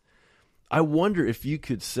fact, I wonder if you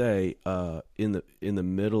could say in the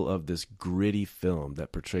middle of this gritty film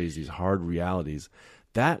that portrays these hard realities,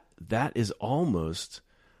 that is almost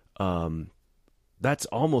that's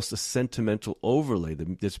almost a sentimental overlay.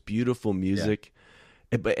 This beautiful music,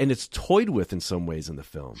 and it's toyed with in some ways in the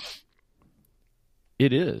film.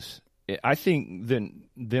 It is. I think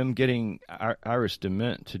them getting Iris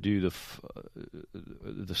DeMent to do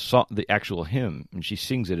the song, the actual hymn, and she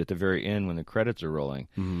sings it at the very end when the credits are rolling.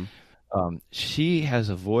 Mm-hmm. She has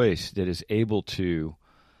a voice that is able to.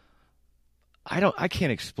 I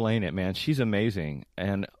can't explain it, man. She's amazing,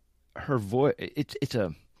 and her voice. It's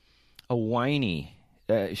a whiny.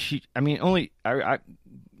 I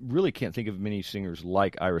really can't think of many singers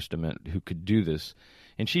like Iris DeMent who could do this.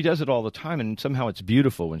 And she does it all the time, and somehow it's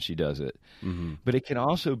beautiful when she does it. Mm-hmm. But it can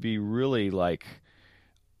also be really like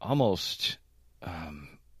almost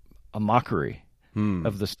a mockery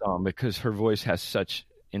of the song because her voice has such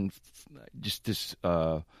just this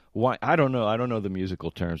I don't know the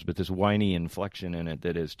musical terms, but this whiny inflection in it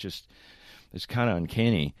that is just it's kind of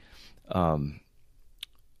uncanny.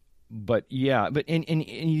 But yeah, but and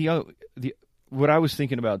you know what I was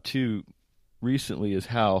thinking about too recently is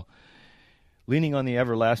how. Leaning on the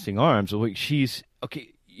everlasting arms. Like she's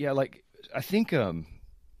okay. Yeah, like I think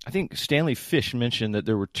Stanley Fish mentioned that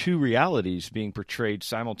there were two realities being portrayed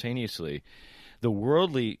simultaneously: the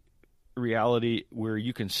worldly reality where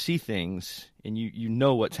you can see things and you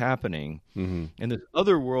know what's happening, mm-hmm. and this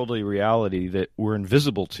otherworldly reality that we're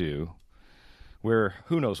invisible to, where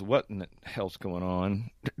who knows what in the hell's going on,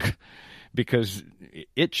 because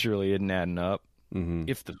it surely isn't adding up. Mm-hmm.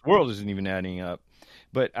 If the world isn't even adding up.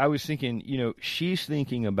 But I was thinking, you know, she's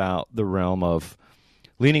thinking about the realm of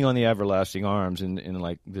leaning on the everlasting arms and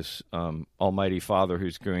like this Almighty Father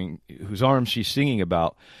whose arms she's singing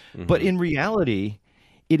about. Mm-hmm. But in reality,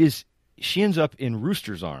 she ends up in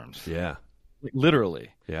Rooster's arms. Yeah. Like, literally.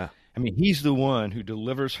 Yeah. I mean, he's the one who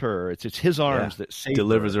delivers her. It's his arms that save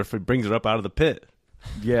delivers her, brings her up out of the pit.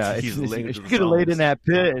 Yeah, she could have laid in that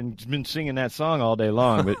pit and been singing that song all day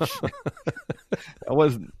long, but I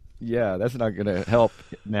wasn't. Yeah, that's not going to help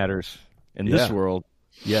matters in this world.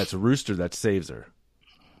 Yeah, it's a Rooster that saves her.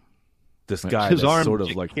 This guy that's sort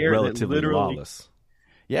of like relatively lawless.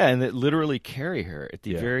 Yeah, and that literally carry her at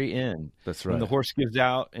the very end. That's right. When the horse gives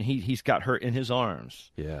out and he's got her in his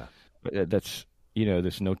arms. Yeah. But that's, you know,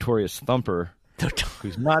 this notorious thumper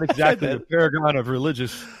who's not exactly the paragon of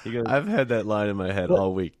religious. He goes, I've had that line in my head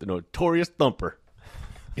all week. The notorious thumper.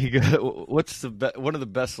 He goes, one of the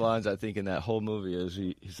best lines I think in that whole movie is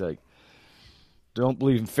he's like, "Don't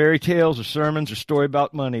believe in fairy tales or sermons or story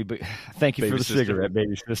about money, but thank you for the cigarette,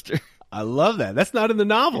 baby sister." I love that. That's not in the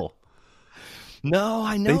novel. No,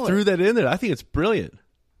 I know they threw that in there. I think it's brilliant.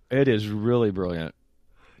 It is really brilliant.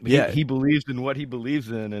 Yeah, he believes in what he believes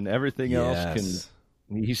in, and everything else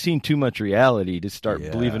can. He's seen too much reality to start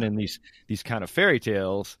believing in these kind of fairy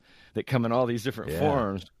tales that come in all these different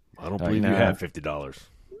forms. I don't believe you have $50.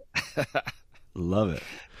 Love it.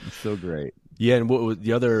 It's so great. Yeah, and what was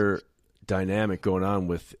the other dynamic going on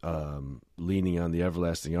with leaning on the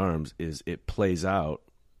everlasting arms is it plays out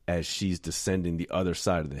as she's descending the other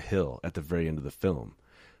side of the hill at the very end of the film.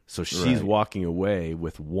 So she's walking away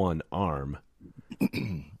with one arm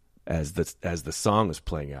as the song is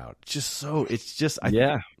playing out.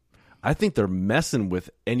 I think they're messing with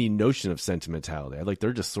any notion of sentimentality. Like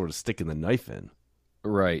they're just sort of sticking the knife in.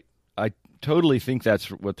 Right. I totally think that's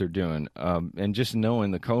what they're doing. And just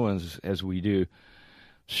knowing the Coens as we do,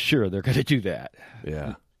 sure, they're going to do that.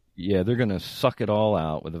 Yeah. Yeah, they're going to suck it all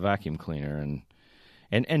out with a vacuum cleaner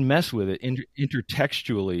and mess with it,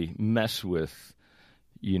 intertextually mess with,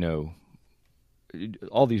 you know,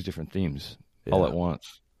 all these different themes all at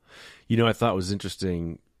once. You know, I thought was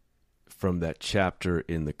interesting from that chapter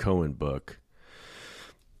in the Coen book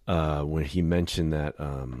when he mentioned that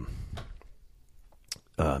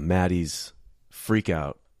Maddie's freak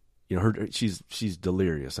out, you know, she's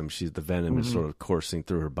delirious. I mean, the venom is sort of coursing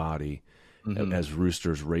through her body as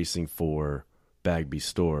Rooster's racing for Bagby's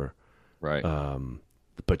store. Right.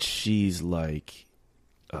 But she's like,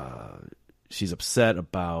 she's upset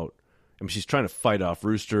about, I mean, she's trying to fight off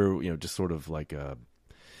Rooster, you know, just sort of like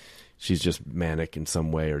she's just manic in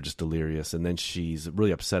some way or just delirious. And then she's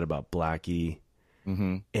really upset about Blackie.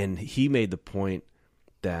 Mm-hmm. And he made the point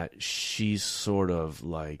that she's sort of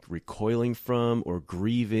like recoiling from or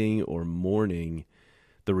grieving or mourning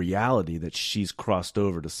the reality that she's crossed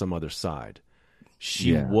over to some other side.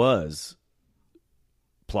 She was,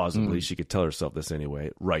 plausibly, she could tell herself this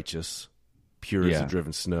anyway, righteous, pure as the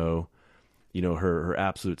driven snow, her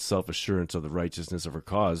absolute self-assurance of the righteousness of her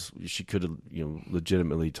cause. She could have,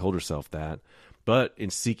 legitimately told herself that. But in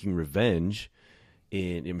seeking revenge,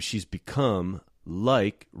 she's become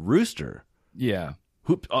like Rooster. Yeah.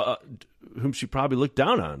 Whom she probably looked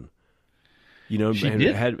down on.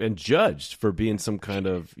 And judged for being some kind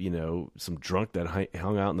of, some drunk that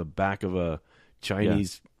hung out in the back of a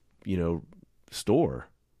Chinese, store.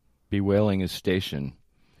 Bewailing his station.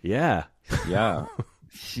 Yeah. Yeah.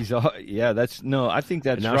 I think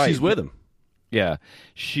that's now right. She's with him. Yeah.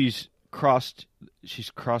 She's crossed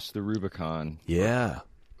the Rubicon. Yeah.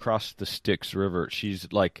 Crossed the Styx River. She's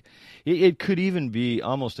like, it could even be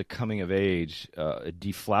almost a coming of age, a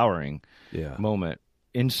deflowering moment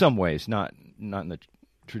in some ways, not in the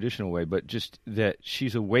traditional way, but just that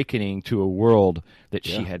she's awakening to a world that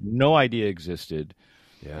she had no idea existed.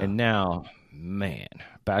 Yeah. And now, man,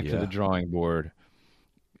 back to the drawing board.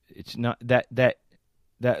 It's not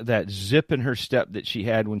that zip in her step that she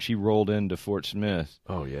had when she rolled into Fort Smith.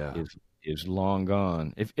 Oh yeah, is long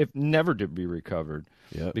gone. If never to be recovered.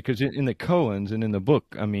 Yeah. Because in the Coens and in the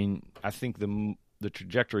book, I mean, I think the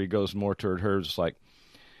trajectory goes more toward her. It's like,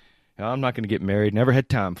 I'm not going to get married. Never had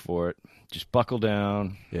time for it. Just buckle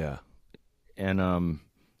down. Yeah. And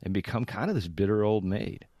become kind of this bitter old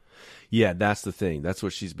maid. Yeah, that's the thing. That's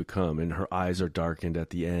what she's become. And her eyes are darkened at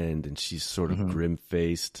the end, and she's sort of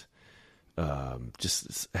grim-faced.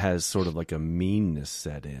 Just has sort of like a meanness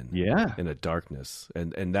set in. Yeah. And a darkness.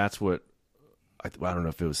 And that's what, I don't know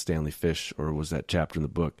if it was Stanley Fish or was that chapter in the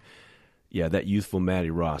book. Yeah, that youthful Maddie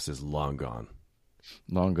Ross is long gone.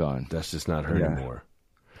 Long gone. That's just not her anymore.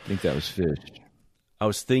 I think that was Fish. I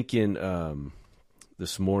was thinking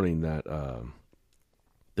this morning that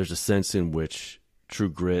there's a sense in which True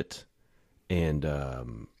Grit and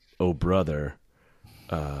Oh Brother,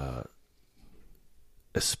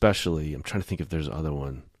 especially, I'm trying to think if there's another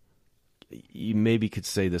one. You maybe could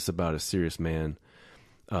say this about A Serious Man,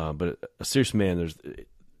 but A Serious Man it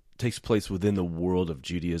takes place within the world of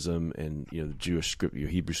Judaism and the Jewish script,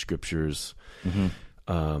 Hebrew scriptures. Mm-hmm.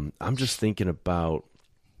 I'm just thinking about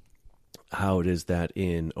how it is that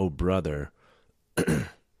in Oh Brother, it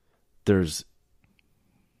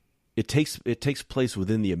takes place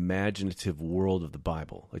within the imaginative world of the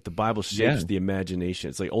Bible. Like the Bible shapes the imagination.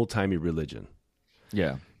 It's like old-timey religion.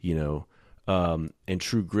 Yeah. And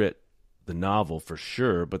True Grit, the novel for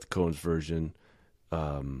sure, but the Coen's version,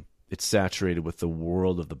 it's saturated with the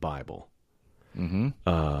world of the Bible.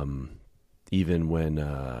 Mm-hmm. Even when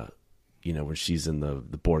when she's in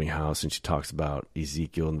the boarding house and she talks about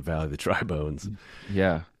Ezekiel in the Valley of the Dry Bones.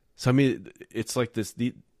 Yeah. So, I mean, it's like this,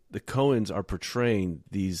 the Coens are portraying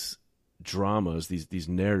these dramas, these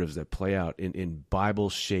narratives that play out in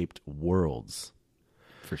Bible-shaped worlds.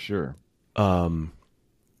 For sure. But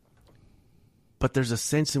there's a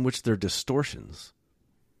sense in which they're distortions.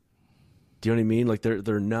 Do you know what I mean? Like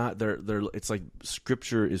they're not, it's like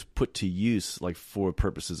scripture is put to use like for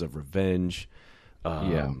purposes of revenge.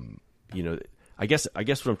 I guess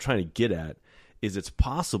what I'm trying to get at is it's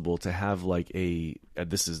possible to have like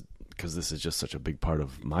this is because this is just such a big part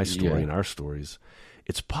of my story and our stories.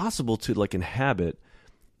 It's possible to like inhabit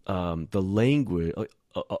the language,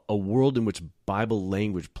 a world in which Bible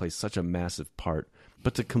language plays such a massive part,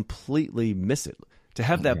 but to completely miss it, to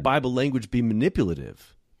have that Bible language be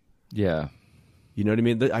manipulative. Yeah. You know what I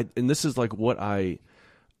mean? And this is like what I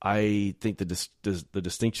think the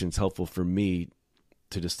distinction is helpful for me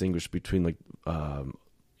to distinguish between like,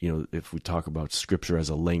 if we talk about scripture as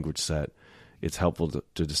a language set, it's helpful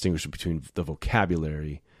to distinguish between the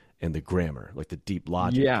vocabulary and the grammar, like the deep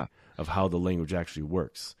logic of how the language actually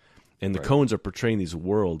works. And the Coens are portraying these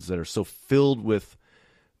worlds that are so filled with,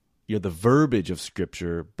 the verbiage of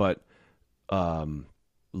scripture, but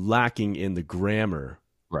lacking in the grammar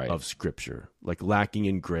of scripture, like lacking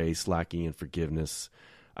in grace, lacking in forgiveness.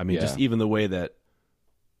 I mean, just even the way that,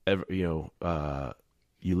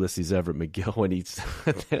 Ulysses Everett McGill,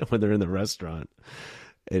 when they're in the restaurant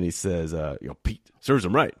and he says, Pete serves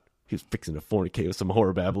him right. He was fixing to fornicate with some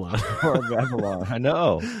whore Babylon. Whore Babylon. I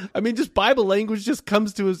know. I mean, just Bible language just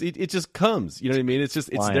comes to us. It just comes. You know what I mean? It's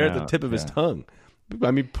there at the tip of his tongue.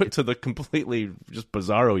 I mean, put to the completely just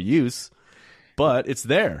bizarro use, but it's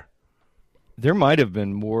there. There might have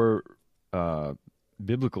been more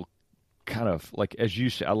biblical kind of, like, as you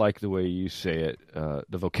say, I like the way you say it,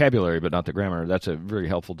 the vocabulary, but not the grammar. That's a very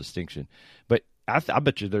helpful distinction. But I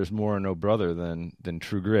bet you there's more in Oh Brother than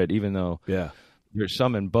True Grit, even though there's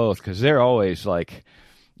some in both, because they're always like,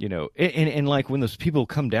 and like when those people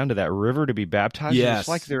come down to that river to be baptized, it's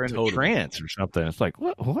like they're in a trance or something. It's like,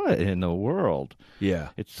 what in the world? Yeah.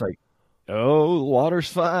 It's like, oh, water's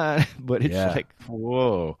fine, but it's like,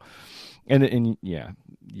 whoa. And yeah,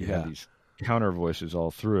 you Yeah. have these counter voices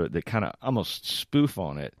all through it that kind of almost spoof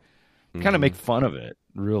on it, kind of Hmm. make fun of it,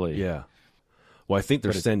 really. Yeah. Well, I think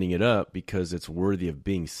they're But sending it up because it's worthy of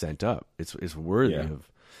being sent up. It's worthy yeah,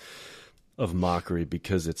 of mockery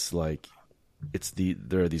because it's like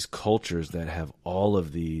there are these cultures that have all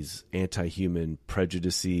of these anti-human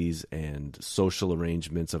prejudices and social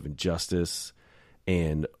arrangements of injustice,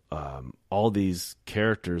 and all these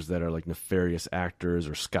characters that are like nefarious actors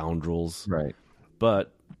or scoundrels, right.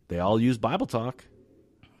 but they all use Bible talk.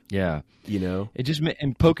 Yeah, You know, it just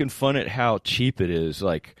and poking fun at how cheap it is.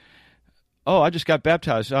 Like, oh, I just got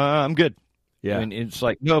baptized. I'm good. yeah. And it's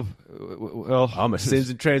like, no, well, All my sins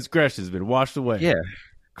and transgressions have been washed away. yeah,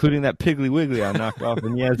 including that Piggly Wiggly I knocked off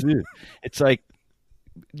in Yazoo. It's like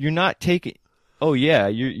you're not taking. Oh yeah,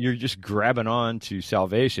 you're just grabbing on to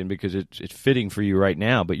salvation because it's fitting for you right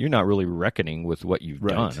now, but you're not really reckoning with what you've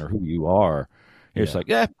Right. done or who you are. It's Yeah. like,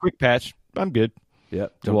 yeah, quick patch, I'm good.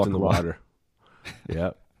 Yep. To walk Jumped in the along. water.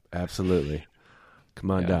 Yep. Absolutely. Come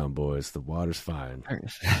on Yeah. down, boys. The water's fine.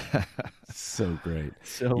 So great.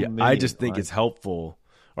 So Yeah, many I just think lines. it's helpful,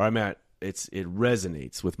 or it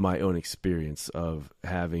resonates with my own experience of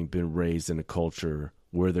having been raised in a culture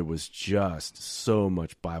where there was just so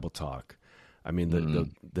much Bible talk. I mean,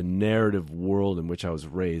 the narrative world in which I was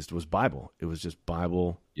raised was Bible. It was just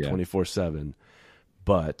Bible Yeah. 24/7.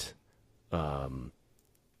 But, I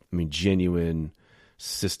mean, genuine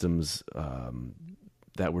systems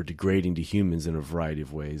that were degrading to humans in a variety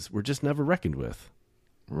of ways were just never reckoned with.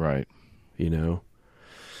 Right. You know,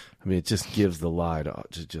 I mean, it just gives the lie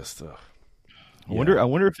to just. I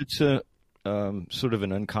wonder if it's a sort of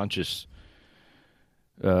an unconscious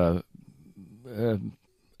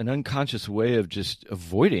way of just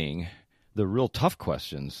avoiding the real tough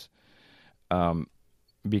questions,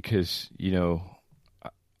 because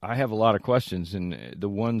I have a lot of questions, and the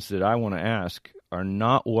ones that I want to ask are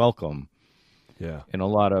not welcome Yeah. in a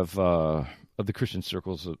lot of the Christian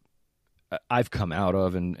circles that I've come out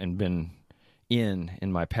of and been in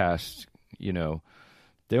my past.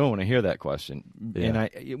 They don't want to hear that question. Yeah.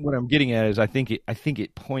 And what I'm getting at is I think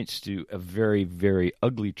it points to a very, very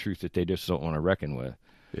ugly truth that they just don't want to reckon with.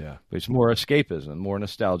 Yeah. But it's more escapism, more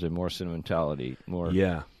nostalgia, more sentimentality, more.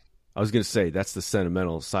 Yeah. I was going to say that's the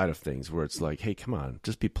sentimental side of things where it's like, hey, come on,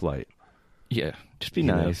 just be polite. Yeah, just be You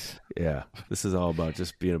know? nice. Yeah. This is all about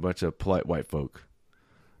just being a bunch of polite white folk.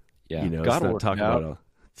 Yeah, It's God will not work talking it out. about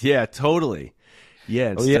yeah, totally.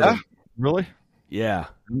 Yeah. Oh instead yeah, of- really? yeah.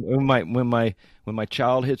 When my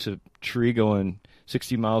child hits a tree going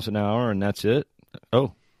 60 miles an hour and that's it.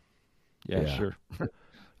 Oh, yeah. Sure.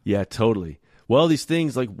 Yeah, totally. Well, these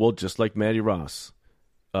things just like Matty Ross,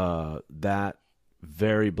 that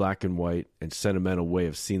very black and white and sentimental way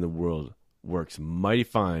of seeing the world works mighty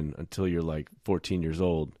fine until you're like 14 years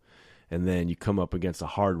old. And then you come up against a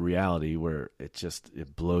hard reality where it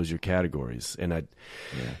blows your categories. And I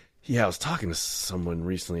was talking to someone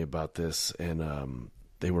recently about this, and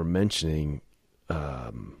they were mentioning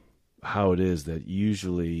how it is that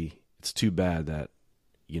usually it's too bad that,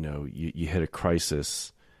 you hit a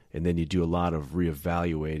crisis and then you do a lot of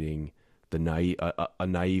reevaluating a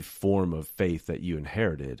naive form of faith that you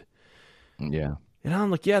inherited. Yeah. And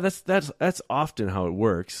I'm like, yeah, that's often how it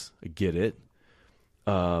works. I get it.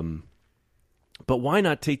 But why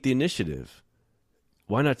not take the initiative?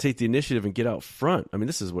 Why not take the initiative and get out front? I mean,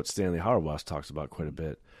 this is what Stanley Hauerwas talks about quite a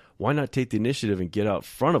bit. Why not take the initiative and get out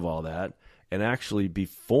front of all that and actually be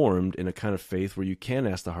formed in a kind of faith where you can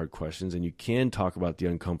ask the hard questions and you can talk about the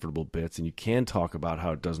uncomfortable bits and you can talk about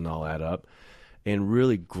how it doesn't all add up and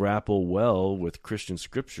really grapple well with Christian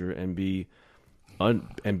scripture and be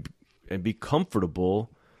and be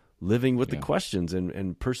comfortable living with the questions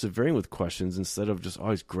and persevering with questions instead of just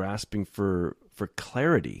always grasping for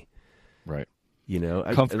clarity. Right.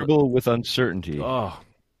 Comfortable with uncertainty. Oh,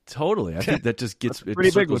 totally. I think that just gets it pretty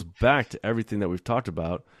big circles one. back to everything that we've talked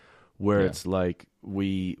about, where it's like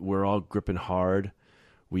we're all gripping hard.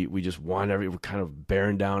 We just want we're kind of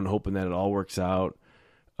bearing down, hoping that it all works out,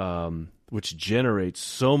 which generates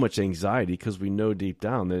so much anxiety because we know deep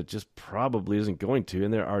down that it just probably isn't going to,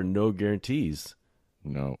 and there are no guarantees.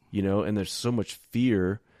 No. And there's so much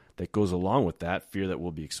fear that goes along with that. Fear that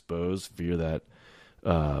we'll be exposed, fear that,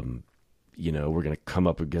 we're going to come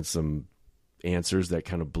up against some answers that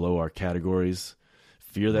kind of blow our categories,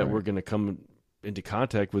 fear that we're going to come into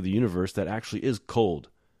contact with a universe that actually is cold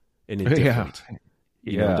and indifferent.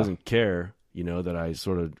 It doesn't care, that I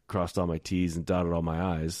sort of crossed all my T's and dotted all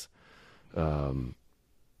my I's.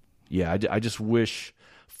 I just wish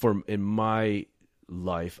in my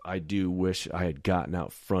life, I do wish I had gotten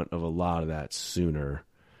out front of a lot of that sooner,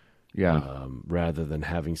 Yeah. rather than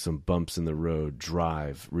having some bumps in the road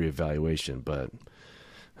drive reevaluation. But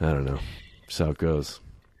I don't know. That's how it goes.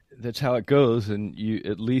 That's how it goes, and you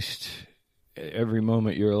at least every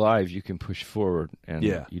moment you're alive, you can push forward, and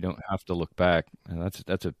Yeah. you don't have to look back. And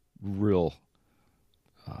that's a real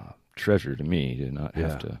treasure to me to not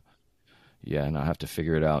have to, not have to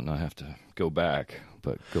figure it out, not have to go back,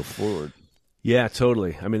 but go forward. Yeah,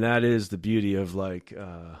 totally. I mean, that is the beauty of like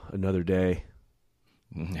another day,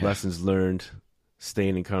 lessons learned,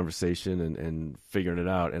 staying in conversation and figuring it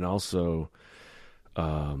out, and also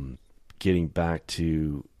getting back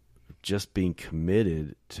to just being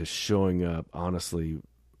committed to showing up honestly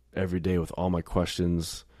every day with all my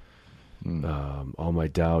questions, all my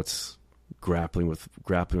doubts, grappling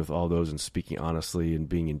with all those, and speaking honestly and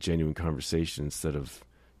being in genuine conversation instead of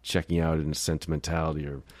checking out in sentimentality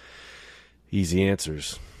or easy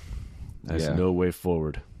answers. There's no way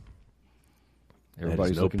forward.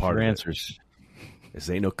 Everybody's looking for answers. This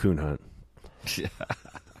ain't no coon hunt.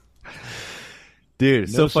 Dude,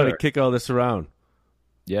 it's so fun to kick all this around.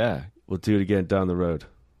 Yeah. We'll do it again down the road.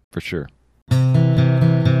 For sure.